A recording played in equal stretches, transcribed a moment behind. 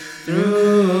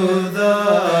through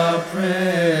the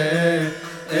prayers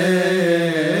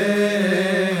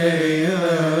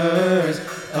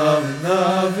of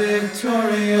the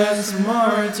victorious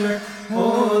martyr,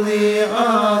 holy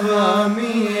Ava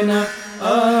Mina.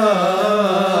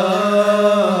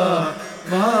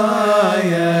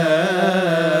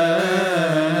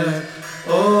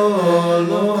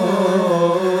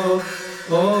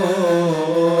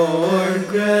 Lord,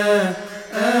 grant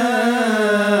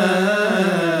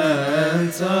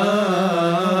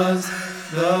us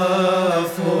the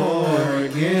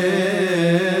forgiveness